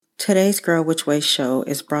Today's Girl Which Way show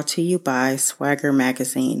is brought to you by Swagger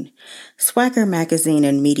Magazine. Swagger Magazine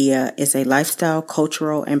and Media is a lifestyle,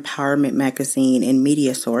 cultural empowerment magazine and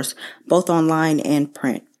media source, both online and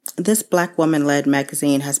print. This Black woman-led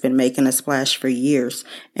magazine has been making a splash for years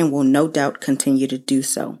and will no doubt continue to do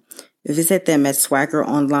so. Visit them at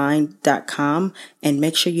swaggeronline.com and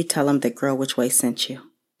make sure you tell them that Girl Which Way sent you.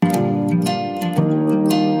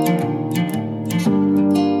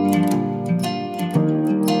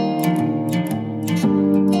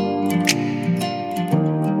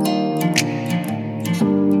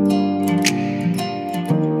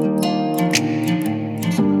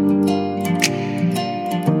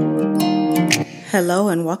 Hello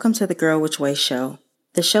and welcome to the Girl Which Way show,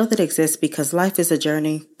 the show that exists because life is a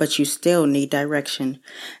journey, but you still need direction.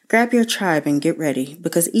 Grab your tribe and get ready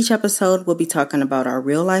because each episode will be talking about our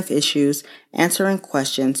real life issues, answering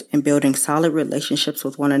questions, and building solid relationships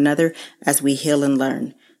with one another as we heal and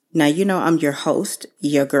learn. Now, you know I'm your host,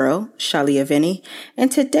 your girl, Shalia Vinny,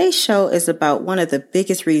 and today's show is about one of the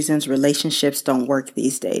biggest reasons relationships don't work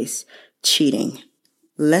these days, cheating.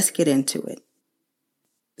 Let's get into it.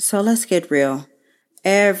 So let's get real.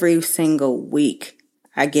 Every single week,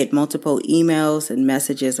 I get multiple emails and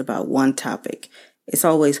messages about one topic. It's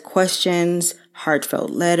always questions, heartfelt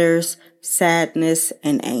letters, sadness,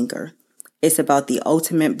 and anger. It's about the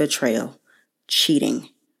ultimate betrayal, cheating.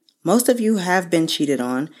 Most of you have been cheated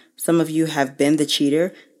on, some of you have been the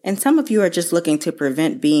cheater, and some of you are just looking to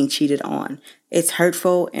prevent being cheated on. It's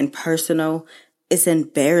hurtful and personal. It's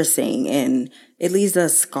embarrassing, and it leaves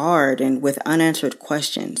us scarred and with unanswered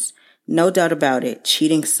questions. No doubt about it,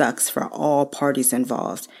 cheating sucks for all parties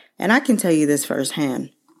involved. And I can tell you this firsthand.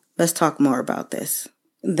 Let's talk more about this.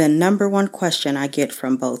 The number one question I get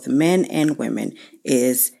from both men and women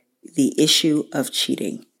is the issue of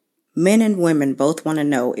cheating. Men and women both want to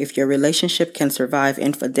know if your relationship can survive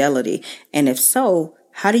infidelity, and if so,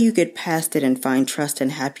 how do you get past it and find trust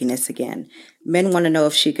and happiness again? Men want to know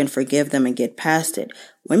if she can forgive them and get past it.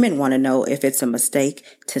 Women want to know if it's a mistake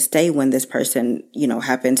to stay when this person,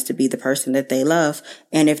 happens to be the person that they love.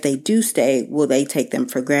 And if they do stay, will they take them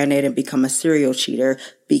for granted and become a serial cheater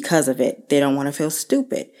because of it? They don't want to feel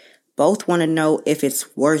stupid. Both want to know if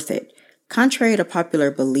it's worth it. Contrary to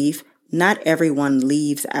popular belief, not everyone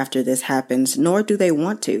leaves after this happens, nor do they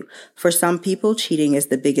want to. For some people, cheating is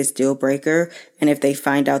the biggest deal breaker, and if they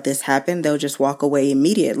find out this happened, they'll just walk away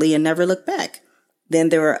immediately and never look back. Then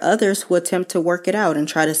there are others who attempt to work it out and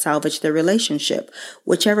try to salvage their relationship.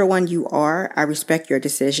 Whichever one you are, I respect your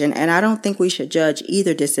decision, and I don't think we should judge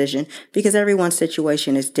either decision because everyone's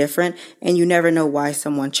situation is different, and you never know why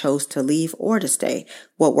someone chose to leave or to stay.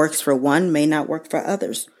 What works for one may not work for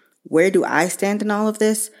others. Where do I stand in all of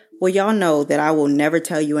this? Well, y'all know that I will never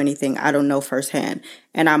tell you anything I don't know firsthand,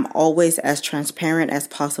 and I'm always as transparent as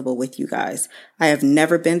possible with you guys. I have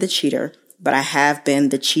never been the cheater, but I have been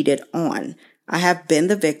the cheated on. I have been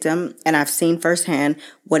the victim, and I've seen firsthand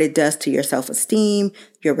what it does to your self-esteem,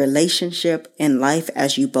 your relationship, and life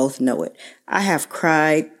as you both know it. I have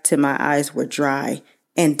cried till my eyes were dry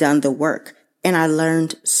and done the work, and I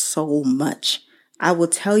learned so much. I will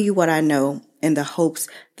tell you what I know in the hopes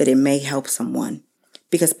that it may help someone.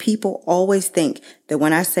 Because people always think that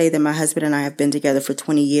when I say that my husband and I have been together for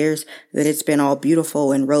 20 years, that it's been all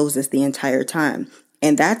beautiful and roses the entire time.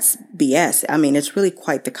 And that's BS. It's really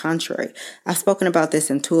quite the contrary. I've spoken about this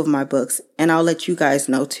in 2 of my books, and I'll let you guys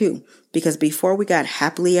know too. Because before we got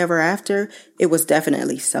happily ever after, it was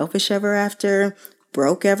definitely selfish ever after,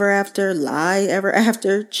 broke ever after, lie ever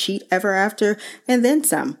after, cheat ever after, and then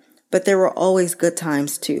some. But there were always good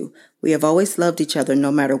times too. We have always loved each other no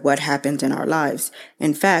matter what happened in our lives.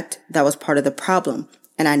 In fact, that was part of the problem,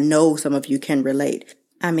 and I know some of you can relate.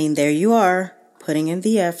 There you are, putting in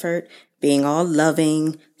the effort, being all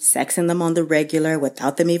loving, sexing them on the regular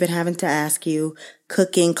without them even having to ask you,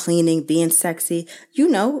 cooking, cleaning, being sexy,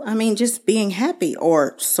 just being happy,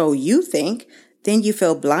 or so you think. Then you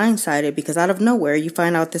feel blindsided because out of nowhere, you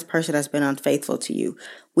find out this person has been unfaithful to you.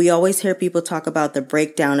 We always hear people talk about the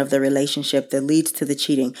breakdown of the relationship that leads to the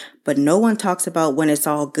cheating, but no one talks about when it's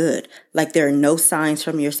all good. Like there are no signs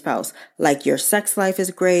from your spouse. Like your sex life is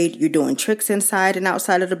great, you're doing tricks inside and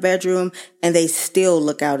outside of the bedroom, and they still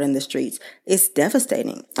look out in the streets. It's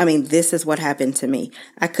devastating. This is what happened to me.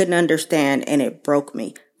 I couldn't understand and it broke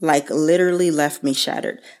me. Like literally left me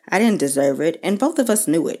shattered. I didn't deserve it, and both of us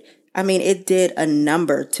knew it. It did a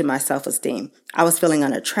number to my self-esteem. I was feeling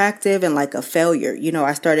unattractive and like a failure.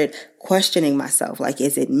 I started questioning myself. Like,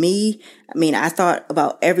 is it me? I mean, I thought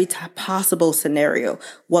about every possible scenario.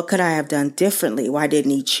 What could I have done differently? Why didn't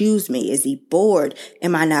he choose me? Is he bored?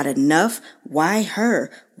 Am I not enough? Why her?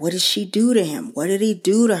 What did she do to him? What did he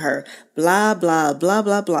do to her? Blah, blah, blah,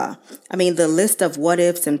 blah, blah. I mean, the list of what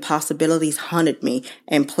ifs and possibilities haunted me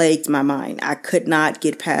and plagued my mind. I could not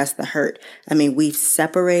get past the hurt. I mean, we've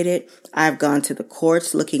separated. I've gone to the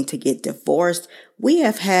courts looking to get divorced. We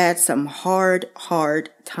have had some hard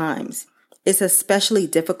times. It's especially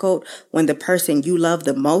difficult when the person you love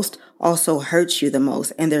the most also hurts you the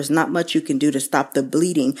most, and there's not much you can do to stop the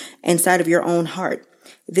bleeding inside of your own heart.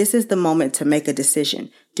 This is the moment to make a decision.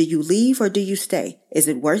 Do you leave or do you stay? Is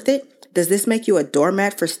it worth it? Does this make you a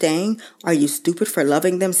doormat for staying? Are you stupid for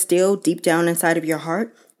loving them still deep down inside of your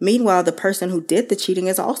heart? Meanwhile, the person who did the cheating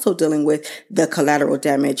is also dealing with the collateral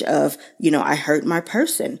damage of, I hurt my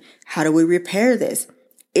person. How do we repair this?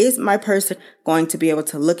 Is my person going to be able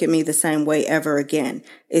to look at me the same way ever again?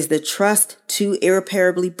 Is the trust too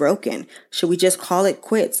irreparably broken? Should we just call it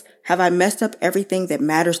quits? Have I messed up everything that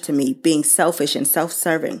matters to me, being selfish and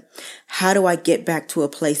self-serving? How do I get back to a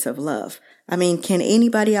place of love? I mean, can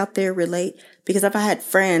anybody out there relate? Because I've had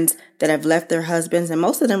friends that have left their husbands, and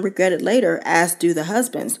most of them regret it later, as do the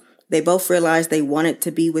husbands. They both realized they wanted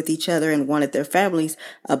to be with each other and wanted their families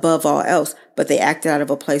above all else, but they acted out of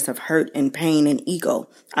a place of hurt and pain and ego.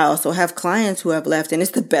 I also have clients who have left, and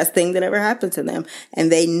it's the best thing that ever happened to them, and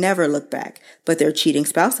they never look back. But their cheating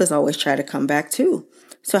spouses always try to come back too.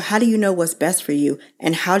 So how do you know what's best for you,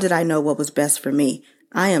 and how did I know what was best for me?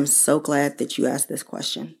 I am so glad that you asked this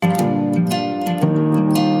question.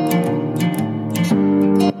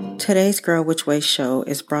 Today's Girl Which Way show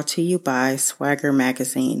is brought to you by Swagger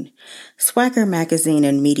Magazine. Swagger Magazine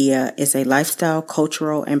and Media is a lifestyle,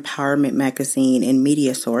 cultural empowerment magazine and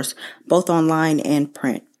media source, both online and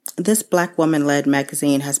print. This Black woman-led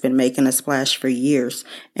magazine has been making a splash for years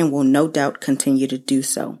and will no doubt continue to do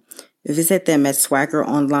so. Visit them at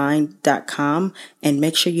swaggeronline.com and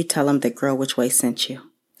make sure you tell them that Girl Which Way sent you.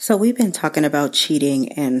 So we've been talking about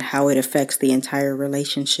cheating and how it affects the entire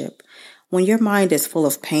relationship. When your mind is full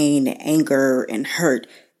of pain, anger, and hurt,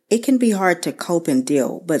 it can be hard to cope and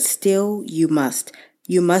deal, but still you must.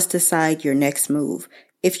 You must decide your next move.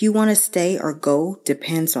 If you want to stay or go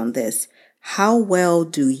depends on this. How well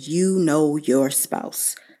do you know your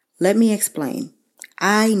spouse? Let me explain.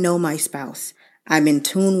 I know my spouse. I'm in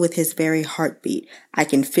tune with his very heartbeat. I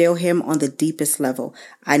can feel him on the deepest level.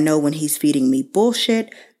 I know when he's feeding me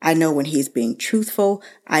bullshit. I know when he's being truthful.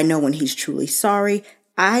 I know when he's truly sorry.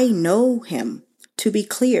 I know him. To be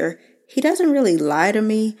clear, he doesn't really lie to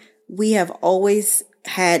me. We have always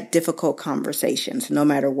had difficult conversations, no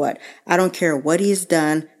matter what. I don't care what he's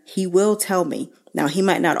done. He will tell me. Now, he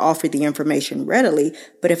might not offer the information readily,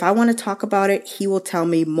 but if I want to talk about it, he will tell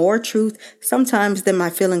me more truth sometimes than my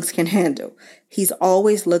feelings can handle. He's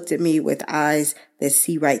always looked at me with eyes that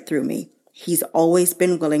see right through me. He's always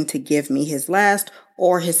been willing to give me his last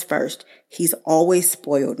or his first. He's always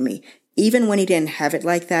spoiled me. Even when he didn't have it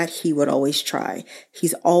like that, he would always try.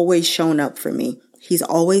 He's always shown up for me. He's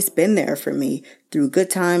always been there for me through good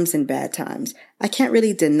times and bad times. I can't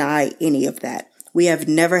really deny any of that. We have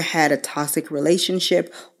never had a toxic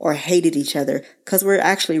relationship or hated each other because we're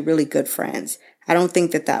actually really good friends. I don't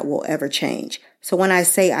think that will ever change. So when I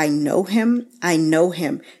say I know him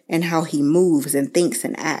and how he moves and thinks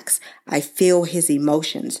and acts. I feel his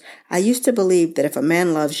emotions. I used to believe that if a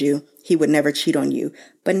man loves you, he would never cheat on you.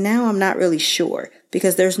 But now I'm not really sure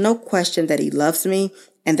because there's no question that he loves me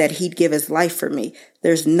and that he'd give his life for me.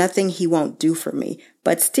 There's nothing he won't do for me.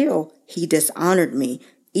 But still, he dishonored me.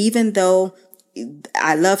 Even though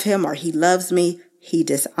I love him or he loves me, he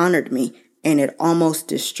dishonored me and it almost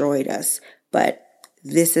destroyed us. But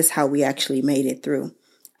this is how we actually made it through.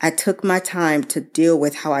 I took my time to deal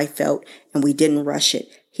with how I felt and we didn't rush it.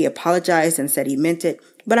 He apologized and said he meant it,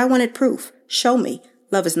 but I wanted proof. Show me.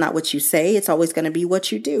 Love is not what you say. It's always going to be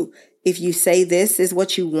what you do. If you say this is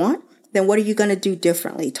what you want, then what are you going to do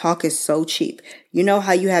differently? Talk is so cheap. You know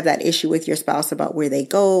how you have that issue with your spouse about where they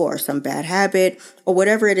go or some bad habit or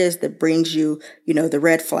whatever it is that brings you, the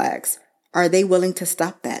red flags. Are they willing to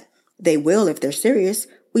stop that? They will if they're serious.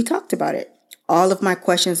 We talked about it. All of my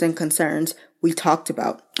questions and concerns we talked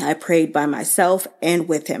about. I prayed by myself and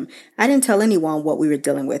with him. I didn't tell anyone what we were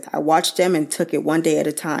dealing with. I watched them and took it one day at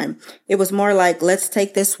a time. It was more like, let's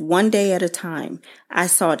take this one day at a time. I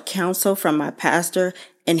sought counsel from my pastor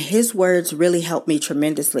and his words really helped me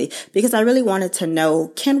tremendously because I really wanted to know,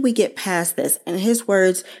 can we get past this? And his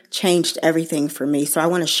words changed everything for me. So I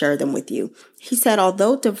want to share them with you. He said,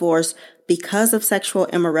 although divorce because of sexual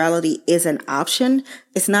immorality is an option,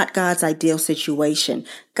 it's not God's ideal situation.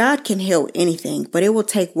 God can heal anything, but it will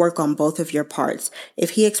take work on both of your parts.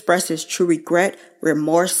 If he expresses true regret,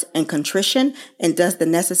 remorse, and contrition, and does the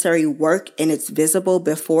necessary work and it's visible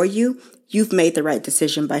before you, you've made the right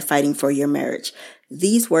decision by fighting for your marriage.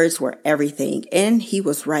 These words were everything, and he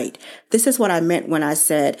was right. This is what I meant when I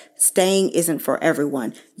said staying isn't for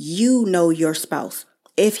everyone. You know your spouse.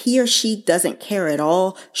 If he or she doesn't care at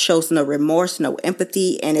all, shows no remorse, no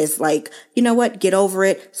empathy, and is like, you know what, get over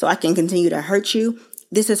it so I can continue to hurt you,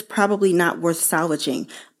 this is probably not worth salvaging.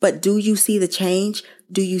 But do you see the change?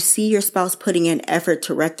 Do you see your spouse putting in effort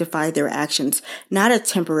to rectify their actions? Not a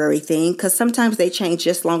temporary thing, because sometimes they change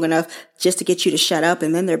just long enough just to get you to shut up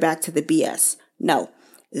and then they're back to the BS. No.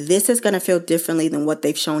 This is going to feel differently than what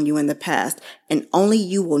they've shown you in the past, and only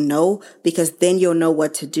you will know, because then you'll know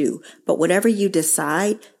what to do. But whatever you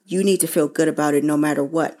decide, you need to feel good about it no matter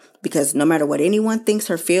what, because no matter what anyone thinks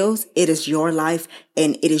or feels, it is your life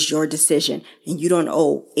and it is your decision, and you don't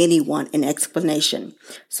owe anyone an explanation.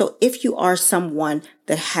 So if you are someone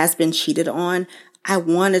that has been cheated on, I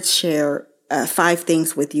want to share 5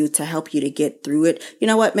 things with you to help you to get through it. You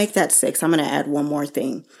know what? Make that 6. I'm going to add one more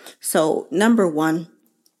thing. So number 1,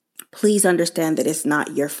 please understand that it's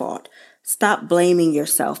not your fault. Stop blaming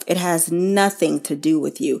yourself. It has nothing to do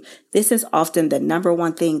with you. This is often the number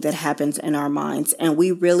one thing that happens in our minds, and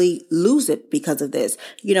we really lose it because of this.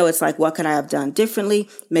 You know, it's like, what could I have done differently?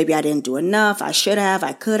 Maybe I didn't do enough. I should have,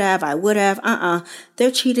 I could have, I would have.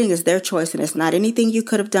 Their cheating is their choice, and it's not anything you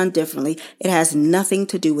could have done differently. It has nothing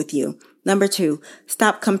to do with you. Number 2,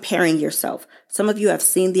 stop comparing yourself. Some of you have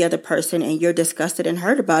seen the other person and you're disgusted and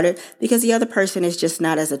hurt about it because the other person is just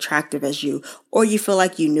not as attractive as you, or you feel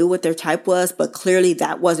like you knew what their type was, but clearly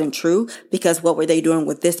that wasn't true because what were they doing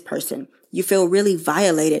with this person? You feel really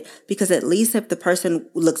violated because at least if the person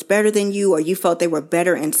looks better than you, or you felt they were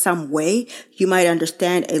better in some way, you might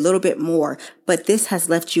understand a little bit more. But this has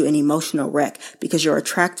left you an emotional wreck because you're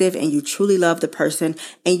attractive and you truly love the person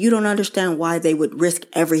and you don't understand why they would risk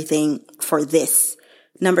everything for this.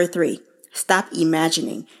 Number 3, stop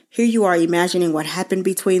imagining. Here you are imagining what happened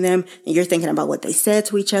between them, and you're thinking about what they said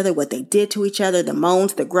to each other, what they did to each other, the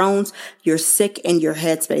moans, the groans. You're sick in your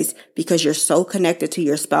headspace because you're so connected to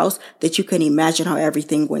your spouse that you can imagine how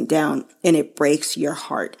everything went down, and it breaks your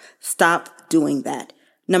heart. Stop doing that.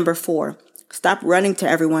 Number 4, stop running to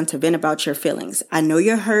everyone to vent about your feelings. I know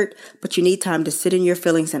you're hurt, but you need time to sit in your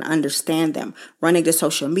feelings and understand them. Running to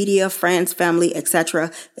social media, friends, family,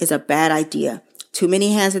 etc. is a bad idea. Too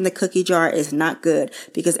many hands in the cookie jar is not good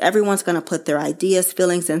because everyone's going to put their ideas,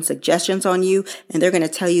 feelings, and suggestions on you, and they're going to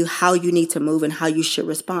tell you how you need to move and how you should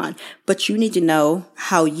respond. But you need to know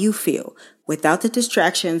how you feel without the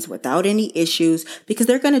distractions, without any issues, because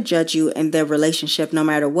they're going to judge you in their relationship no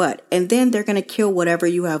matter what. And then they're going to kill whatever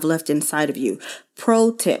you have left inside of you.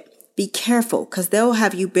 Pro tip. Be careful because they'll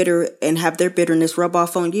have you bitter and have their bitterness rub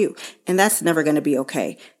off on you. And that's never going to be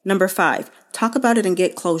okay. Number 5, talk about it and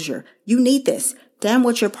get closure. You need this. Damn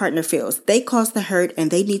what your partner feels. They caused the hurt and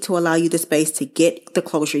they need to allow you the space to get the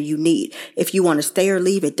closure you need. If you want to stay or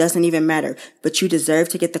leave, it doesn't even matter, but you deserve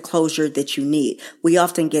to get the closure that you need. We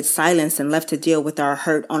often get silenced and left to deal with our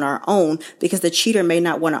hurt on our own because the cheater may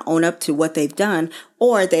not want to own up to what they've done,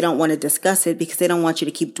 or they don't want to discuss it because they don't want you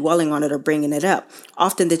to keep dwelling on it or bringing it up.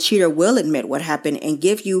 Often the cheater will admit what happened and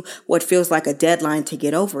give you what feels like a deadline to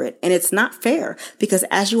get over it. And it's not fair because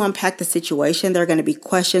as you unpack the situation, there are going to be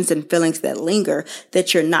questions and feelings that linger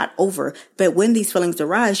that you're not over. But when these feelings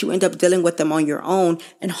arise, you end up dealing with them on your own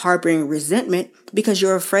and harboring resentment because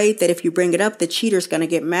you're afraid that if you bring it up, the cheater's going to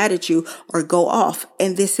get mad at you or go off.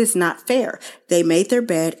 And this is not fair. They made their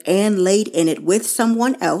bed and laid in it with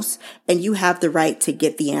someone else, and you have the right to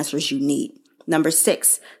get the answers you need. Number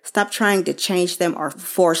 6, stop trying to change them or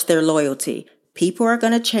force their loyalty. People are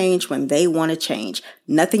going to change when they want to change.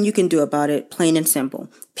 Nothing you can do about it, plain and simple.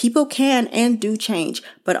 People can and do change,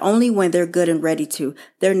 but only when they're good and ready to.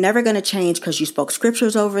 They're never going to change because you spoke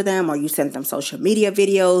scriptures over them or you sent them social media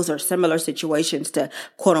videos or similar situations to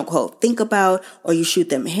quote unquote think about, or you shoot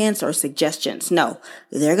them hints or suggestions. No,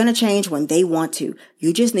 they're going to change when they want to.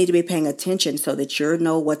 You just need to be paying attention so that you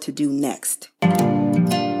know what to do next.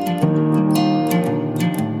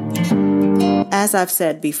 As I've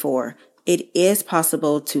said before, It is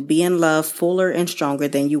possible to be in love fuller and stronger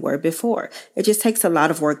than you were before. It just takes a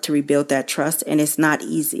lot of work to rebuild that trust, and it's not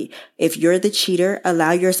easy. If you're the cheater,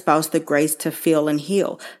 allow your spouse the grace to feel and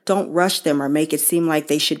heal. Don't rush them or make it seem like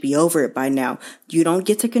they should be over it by now. You don't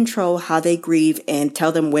get to control how they grieve and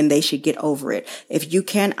tell them when they should get over it. If you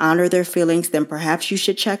can't honor their feelings, then perhaps you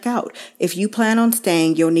should check out. If you plan on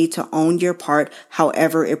staying, you'll need to own your part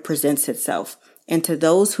however it presents itself. And to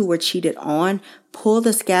those who were cheated on, pull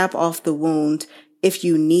the scab off the wound if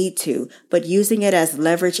you need to, but using it as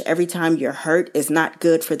leverage every time you're hurt is not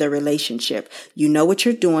good for the relationship. You know what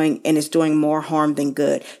you're doing, and it's doing more harm than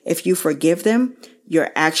good. If you forgive them,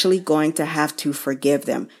 you're actually going to have to forgive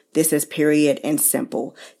them. This is period and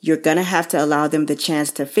simple. You're going to have to allow them the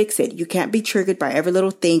chance to fix it. You can't be triggered by every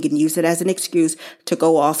little thing and use it as an excuse to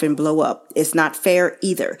go off and blow up. It's not fair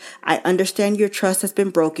either. I understand your trust has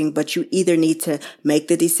been broken, but you either need to make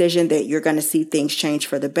the decision that you're going to see things change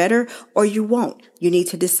for the better, or you won't. You need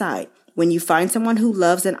to decide. When you find someone who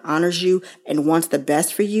loves and honors you and wants the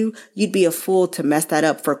best for you, you'd be a fool to mess that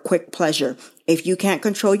up for quick pleasure. If you can't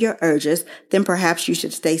control your urges, then perhaps you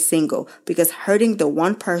should stay single, because hurting the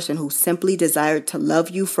one person who simply desired to love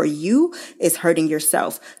you for you is hurting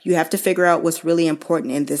yourself. You have to figure out what's really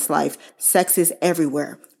important in this life. Sex is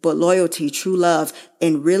everywhere, but loyalty, true love,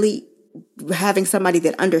 and really having somebody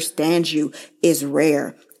that understands you is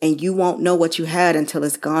rare. And you won't know what you had until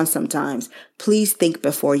it's gone sometimes. Please think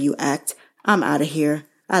before you act. I'm out of here.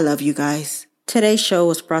 I love you guys. Today's show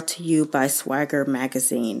was brought to you by Swagger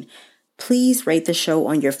Magazine. Please rate the show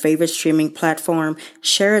on your favorite streaming platform,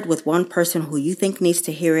 share it with one person who you think needs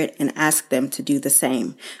to hear it, and ask them to do the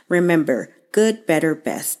same. Remember, good, better,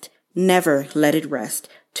 best. Never let it rest.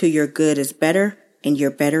 To your good is better, and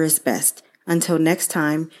your better is best. Until next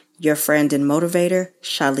time, your friend and motivator,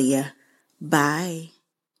 Shalia. Bye.